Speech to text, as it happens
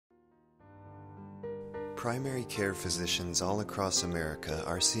Primary care physicians all across America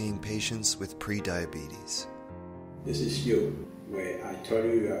are seeing patients with prediabetes. This is you, where I tell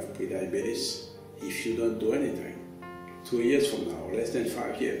you you have prediabetes if you don't do anything. 2 years from now, less than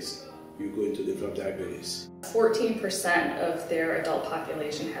 5 years, you're going to develop diabetes. 14% of their adult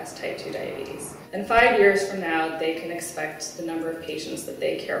population has type 2 diabetes. And 5 years from now, they can expect the number of patients that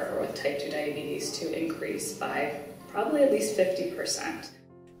they care for with type 2 diabetes to increase by probably at least 50%.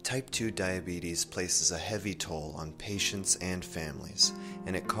 Type 2 diabetes places a heavy toll on patients and families,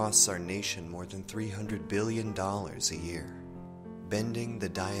 and it costs our nation more than $300 billion a year. Bending the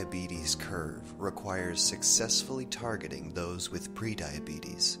diabetes curve requires successfully targeting those with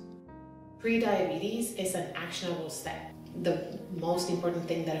prediabetes. Prediabetes is an actionable step. The most important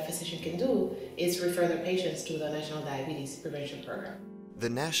thing that a physician can do is refer their patients to the National Diabetes Prevention Program. The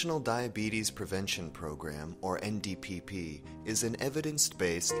National Diabetes Prevention Program, or NDPP, is an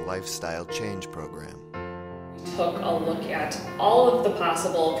evidence-based lifestyle change program. We took a look at all of the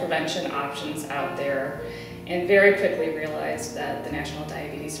possible prevention options out there and very quickly realized that the National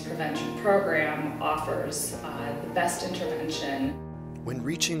Diabetes Prevention Program offers the best intervention. When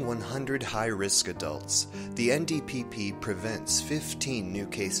reaching 100 high-risk adults, the NDPP prevents 15 new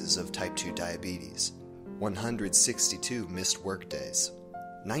cases of type 2 diabetes, 162 missed workdays,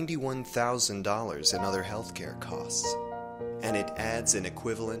 $91,000 in other healthcare costs, and it adds an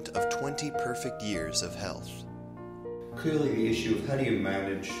equivalent of 20 perfect years of health. Clearly the issue of how do you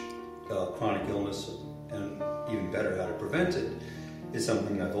manage chronic illness and even better how to prevent it is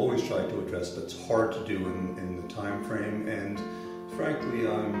something I've always tried to address, but it's hard to do in the time frame, and frankly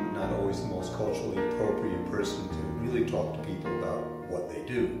I'm not always the most culturally appropriate person to really talk to people about what they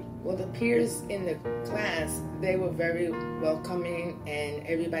do. Well, the peers in the class, they were very welcoming and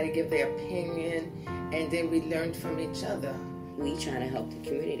everybody gave their opinion, and then we learned from each other. We trying to help the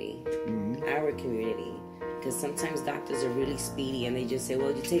community, our community, because sometimes doctors are really speedy and they just say,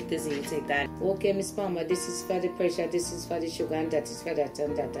 well, you take this and you take that. Okay, Miss Palmer, this is for the pressure, this is for the sugar, and that is for that,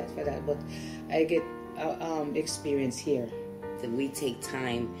 and that for that. But I get experience here. That we take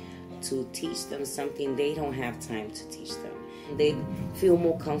time to teach them something they don't have time to teach them. They feel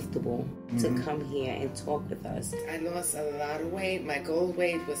more comfortable to come here and talk with us. I lost a lot of weight. My goal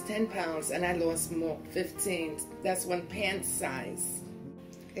weight was 10 pounds and I lost more, 15. That's one pant size.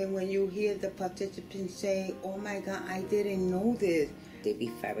 And when you hear the participants say, oh my God, I didn't know this. They be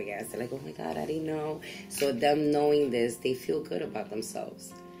flabbergasted, like, oh my God, I didn't know. So them knowing this, they feel good about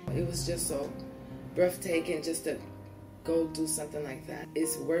themselves. It was just so breathtaking just to go do something like that.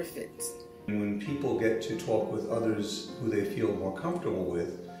 It's worth it. When people get to talk with others who they feel more comfortable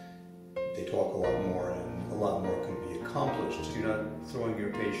with, they talk a lot more and a lot more can be accomplished. You're not throwing your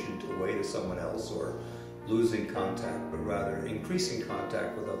patient away to someone else or losing contact, but rather increasing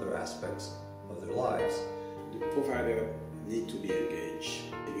contact with other aspects of their lives. The provider needs to be engaged.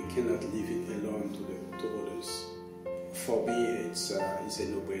 We cannot leave it alone to others. For me, it's a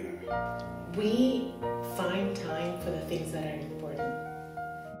no-brainer. We find time for the things that are important.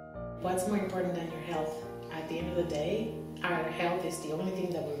 What's more important than your health? At the end of the day, our health is the only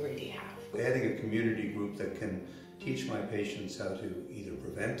thing that we really have. Adding a community group that can teach my patients how to either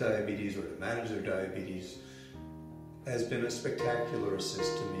prevent diabetes or to manage their diabetes has been a spectacular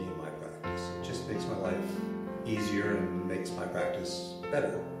assist to me in my practice. It just makes my life easier and makes my practice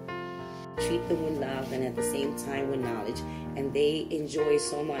better. Treat them with love and at the same time with knowledge, and they enjoy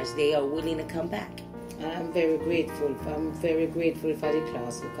so much they are willing to come back. I'm very grateful. I'm very grateful for the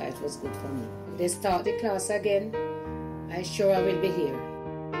class because it was good for me. They start the class again. I'm sure I will be here.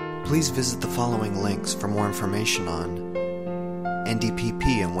 Please visit the following links for more information on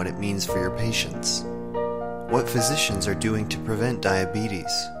NDPP and what it means for your patients, what physicians are doing to prevent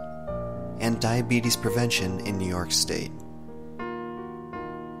diabetes, and diabetes prevention in New York State.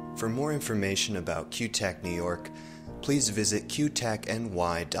 For more information about QTAC New York, please visit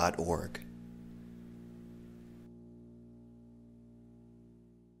qtacny.org.